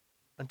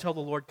until the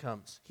Lord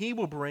comes. He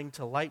will bring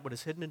to light what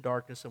is hidden in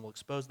darkness and will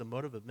expose the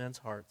motive of men's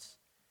hearts.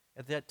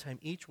 At that time,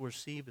 each will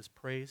receive his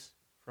praise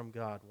from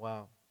God.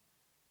 Wow.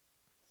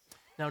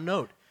 Now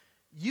note,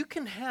 you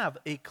can have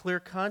a clear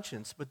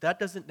conscience, but that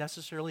doesn't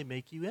necessarily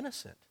make you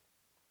innocent.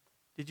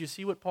 Did you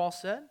see what Paul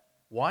said?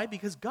 Why?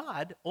 Because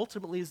God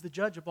ultimately is the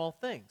judge of all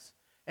things.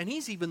 And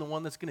he's even the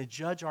one that's going to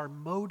judge our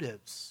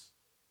motives.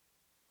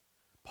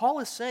 Paul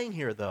is saying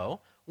here,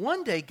 though,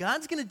 one day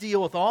God's going to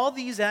deal with all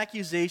these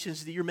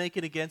accusations that you're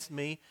making against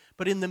me,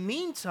 but in the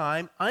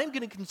meantime, I'm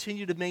going to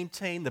continue to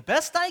maintain the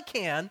best I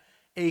can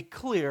a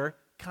clear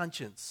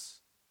conscience.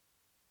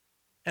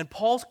 And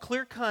Paul's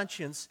clear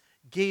conscience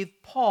gave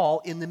Paul,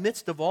 in the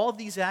midst of all of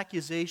these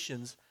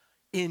accusations,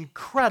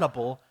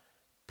 incredible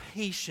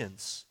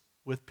patience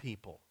with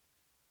people.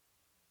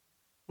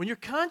 When your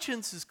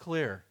conscience is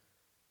clear,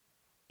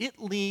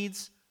 it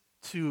leads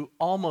to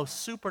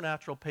almost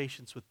supernatural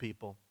patience with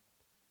people.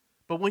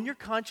 But when your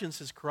conscience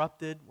is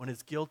corrupted, when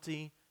it's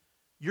guilty,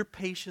 your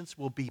patience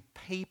will be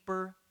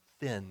paper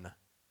thin.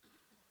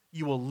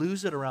 You will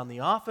lose it around the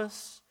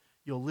office,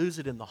 you'll lose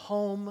it in the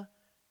home,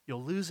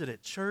 you'll lose it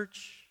at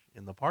church,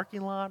 in the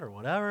parking lot, or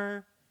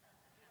whatever.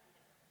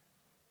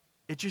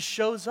 It just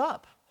shows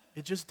up.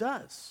 It just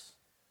does.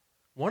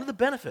 One of the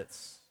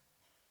benefits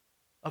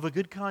of a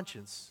good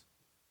conscience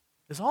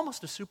is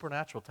almost a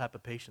supernatural type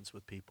of patience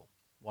with people.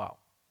 Wow.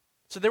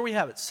 So there we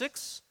have it.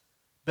 6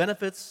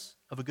 benefits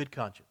of a good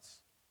conscience.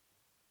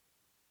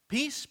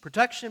 Peace,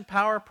 protection,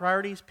 power,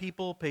 priorities,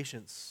 people,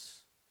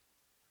 patience.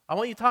 I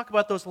want you to talk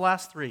about those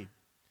last 3.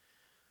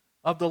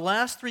 Of the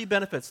last 3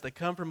 benefits that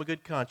come from a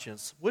good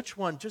conscience, which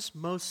one just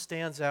most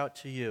stands out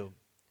to you?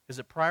 Is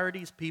it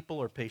priorities, people,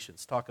 or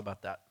patience? Talk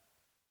about that.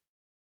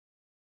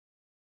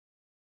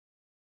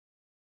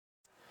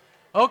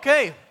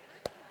 Okay.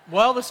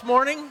 Well, this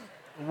morning,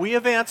 we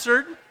have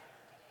answered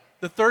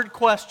the 3rd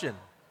question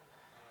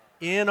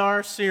in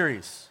our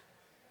series.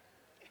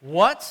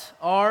 What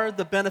are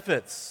the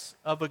benefits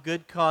of a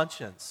good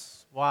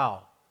conscience?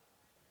 Wow.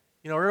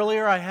 You know,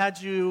 earlier I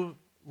had you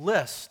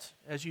list,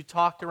 as you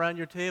talked around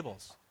your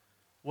tables,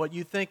 what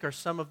you think are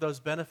some of those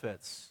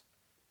benefits.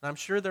 And I'm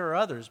sure there are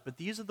others, but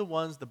these are the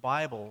ones the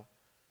Bible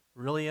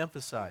really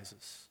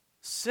emphasizes.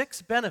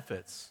 6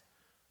 benefits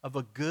of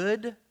a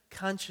good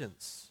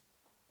conscience.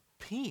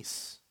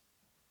 Peace.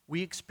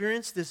 We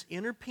experience this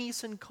inner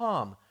peace and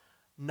calm,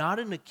 not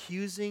an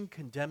accusing,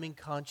 condemning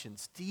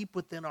conscience deep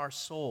within our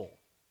soul.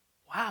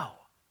 Wow.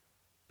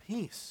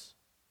 Peace.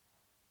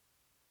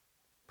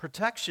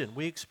 Protection.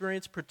 We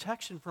experience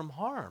protection from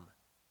harm,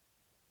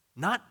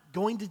 not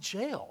going to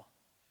jail.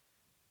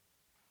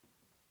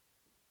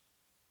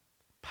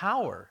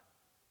 Power.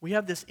 We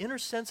have this inner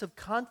sense of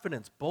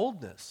confidence,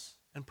 boldness,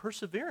 and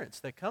perseverance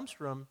that comes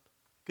from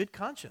good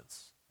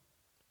conscience.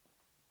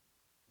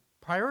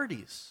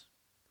 Priorities.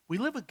 We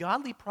live with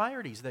godly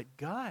priorities that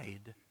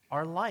guide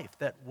our life,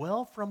 that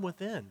well from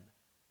within.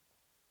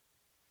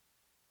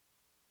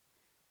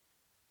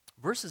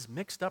 Versus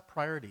mixed up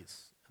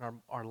priorities, and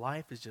our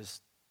life is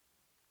just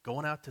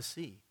going out to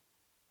sea.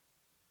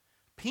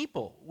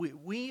 People,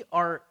 we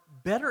are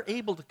better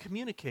able to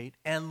communicate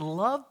and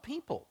love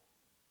people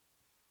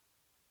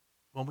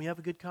when we have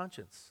a good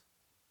conscience.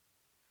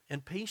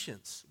 And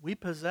patience. We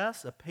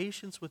possess a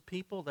patience with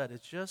people that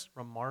is just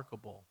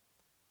remarkable.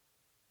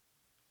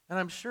 And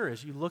I'm sure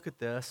as you look at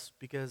this,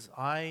 because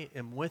I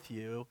am with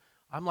you,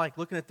 I'm like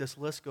looking at this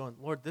list going,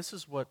 Lord, this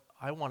is what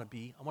I want to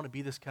be. I want to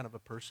be this kind of a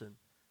person.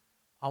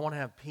 I want to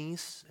have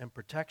peace and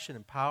protection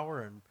and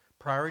power and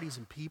priorities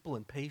and people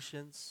and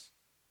patience.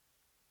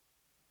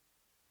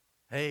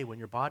 Hey, when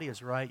your body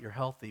is right, you're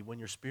healthy. When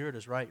your spirit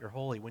is right, you're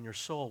holy. When your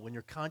soul, when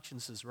your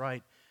conscience is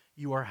right,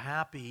 you are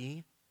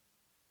happy.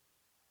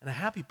 And a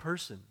happy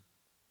person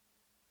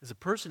is a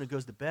person who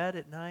goes to bed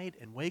at night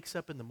and wakes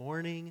up in the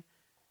morning,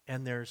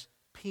 and there's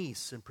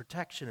peace and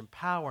protection and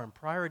power and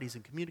priorities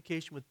and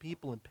communication with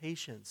people and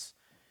patience.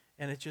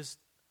 And it's just,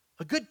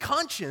 a good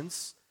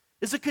conscience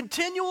is a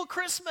continual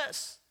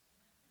Christmas.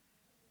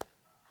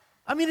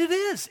 I mean, it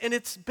is. And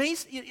it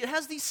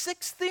has these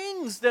 6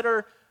 things that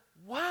are,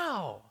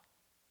 wow.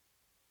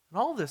 And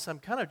all this, I'm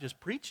kind of just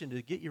preaching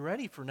to get you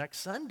ready for next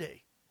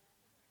Sunday.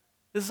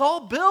 This is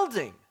all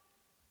building.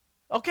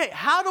 Okay,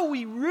 how do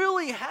we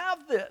really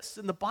have this?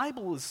 And the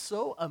Bible is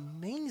so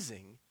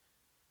amazing.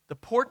 The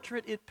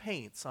portrait it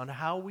paints on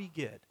how we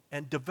get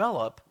and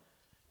develop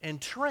and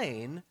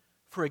train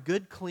for a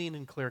good, clean,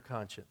 and clear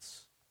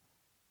conscience.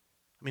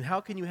 I mean,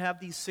 how can you have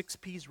these 6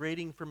 P's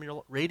radiating from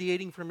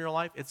your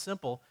life? It's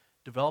simple.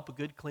 Develop a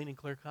good, clean, and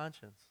clear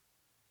conscience.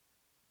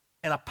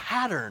 And a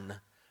pattern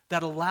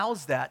that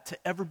allows that to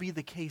ever be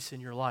the case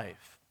in your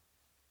life.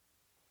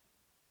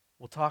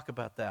 We'll talk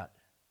about that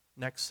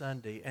next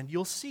Sunday. And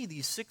you'll see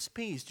these 6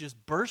 P's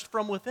just burst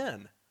from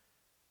within.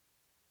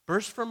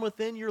 Burst from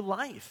within your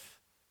life.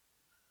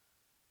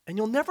 And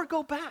you'll never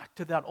go back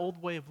to that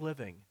old way of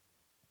living.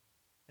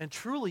 And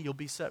truly, you'll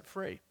be set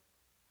free.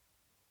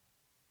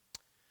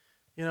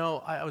 You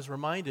know, I was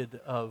reminded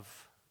of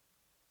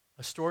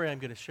a story I'm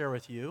going to share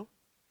with you.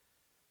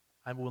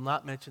 I will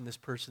not mention this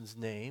person's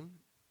name.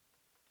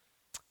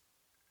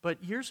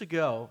 But years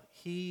ago,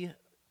 he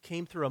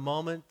came through a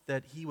moment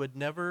that he would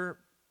never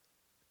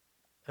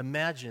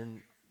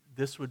imagine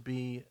this would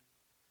be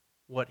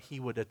what he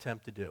would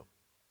attempt to do.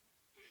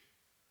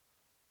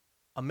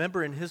 A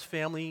member in his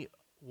family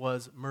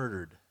was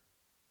murdered.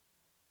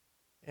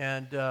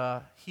 And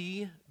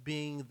he,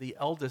 being the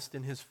eldest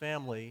in his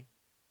family,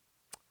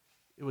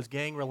 it was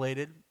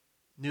gang-related,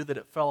 knew that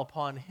it fell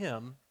upon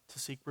him to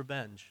seek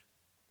revenge.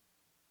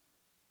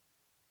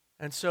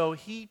 And so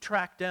he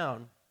tracked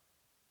down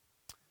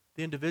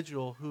the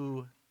individual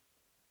who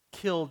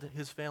killed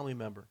his family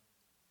member.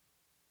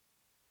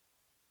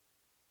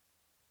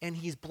 And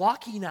he's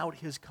blocking out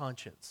his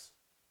conscience,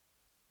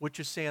 which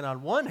is saying,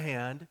 on one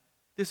hand,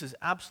 this is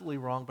absolutely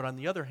wrong, but on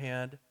the other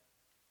hand,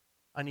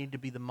 I need to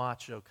be the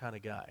macho kind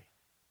of guy.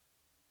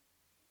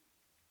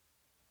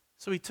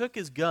 So he took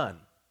his gun,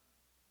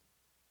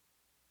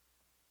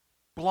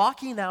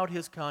 blocking out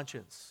his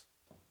conscience.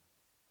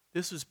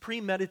 This was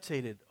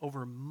premeditated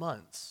over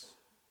months.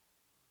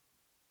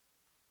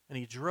 And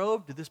he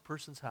drove to this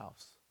person's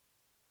house.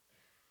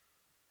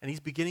 And he's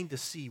beginning to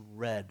see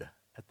red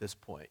at this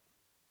point.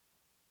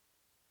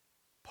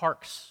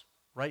 Parks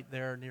right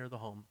there near the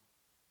home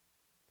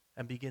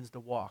and begins to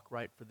walk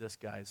right for this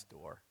guy's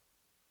door.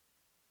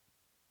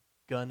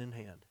 Gun in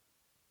hand.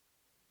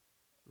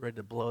 Ready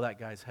to blow that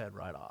guy's head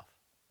right off.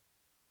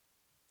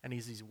 And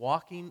as he's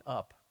walking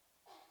up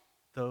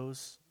the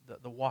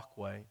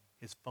walkway,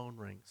 his phone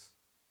rings.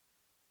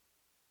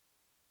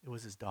 It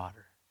was his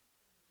daughter.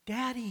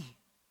 Daddy!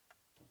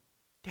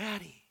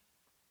 Daddy!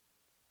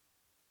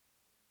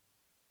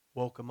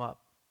 Woke him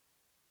up.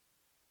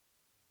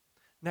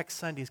 Next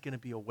Sunday is going to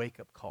be a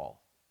wake-up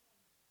call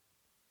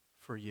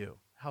for you.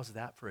 How's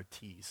that for a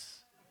tease?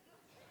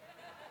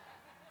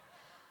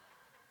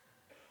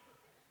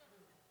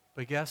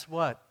 But guess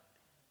what?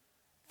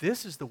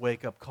 This is the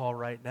wake-up call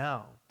right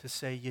now to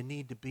say you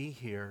need to be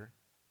here.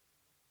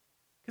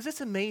 Because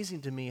it's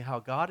amazing to me how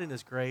God in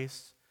His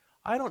grace,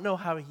 I don't know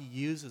how He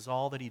uses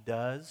all that He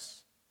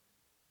does,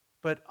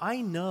 but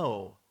I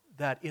know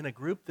that in a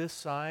group this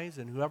size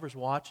and whoever's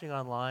watching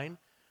online,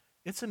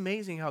 it's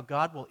amazing how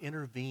God will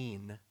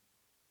intervene.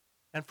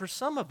 And for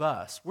some of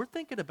us, we're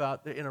thinking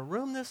about, in a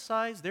room this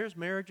size, there's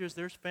marriages,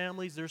 there's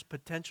families, there's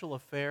potential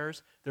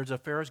affairs, there's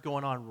affairs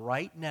going on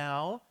right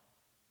now,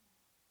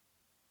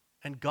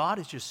 and God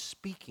is just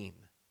speaking.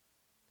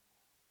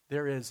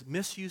 There is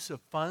misuse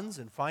of funds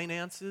and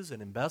finances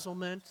and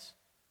embezzlement.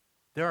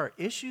 There are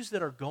issues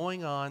that are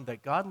going on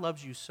that God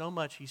loves you so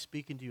much He's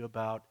speaking to you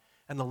about,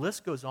 and the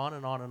list goes on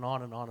and on and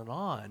on and on and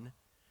on,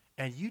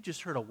 and you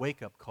just heard a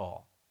wake-up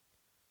call.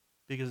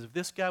 Because if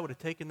this guy would have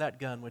taken that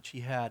gun, which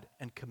he had,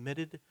 and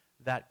committed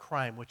that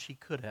crime, which he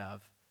could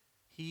have,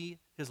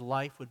 his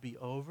life would be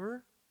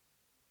over.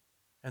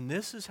 And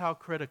this is how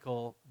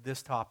critical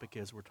this topic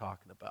is we're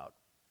talking about.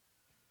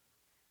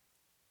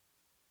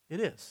 It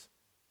is.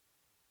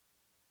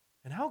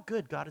 And how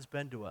good God has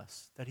been to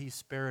us, that He's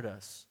spared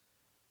us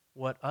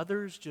what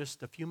others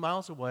just a few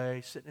miles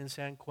away, sitting in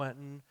San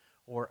Quentin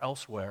or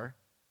elsewhere,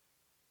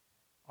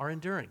 are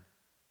enduring.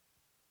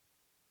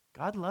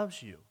 God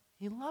loves you.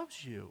 He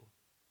loves you.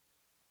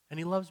 And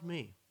He loves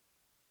me.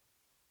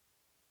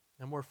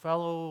 And we're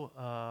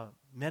fellow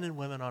men and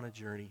women on a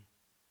journey.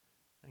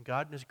 And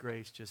God in His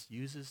grace just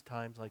uses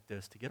times like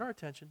this to get our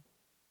attention.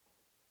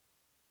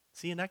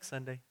 See you next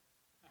Sunday.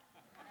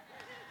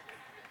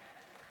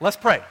 Let's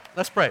pray.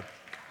 Let's pray.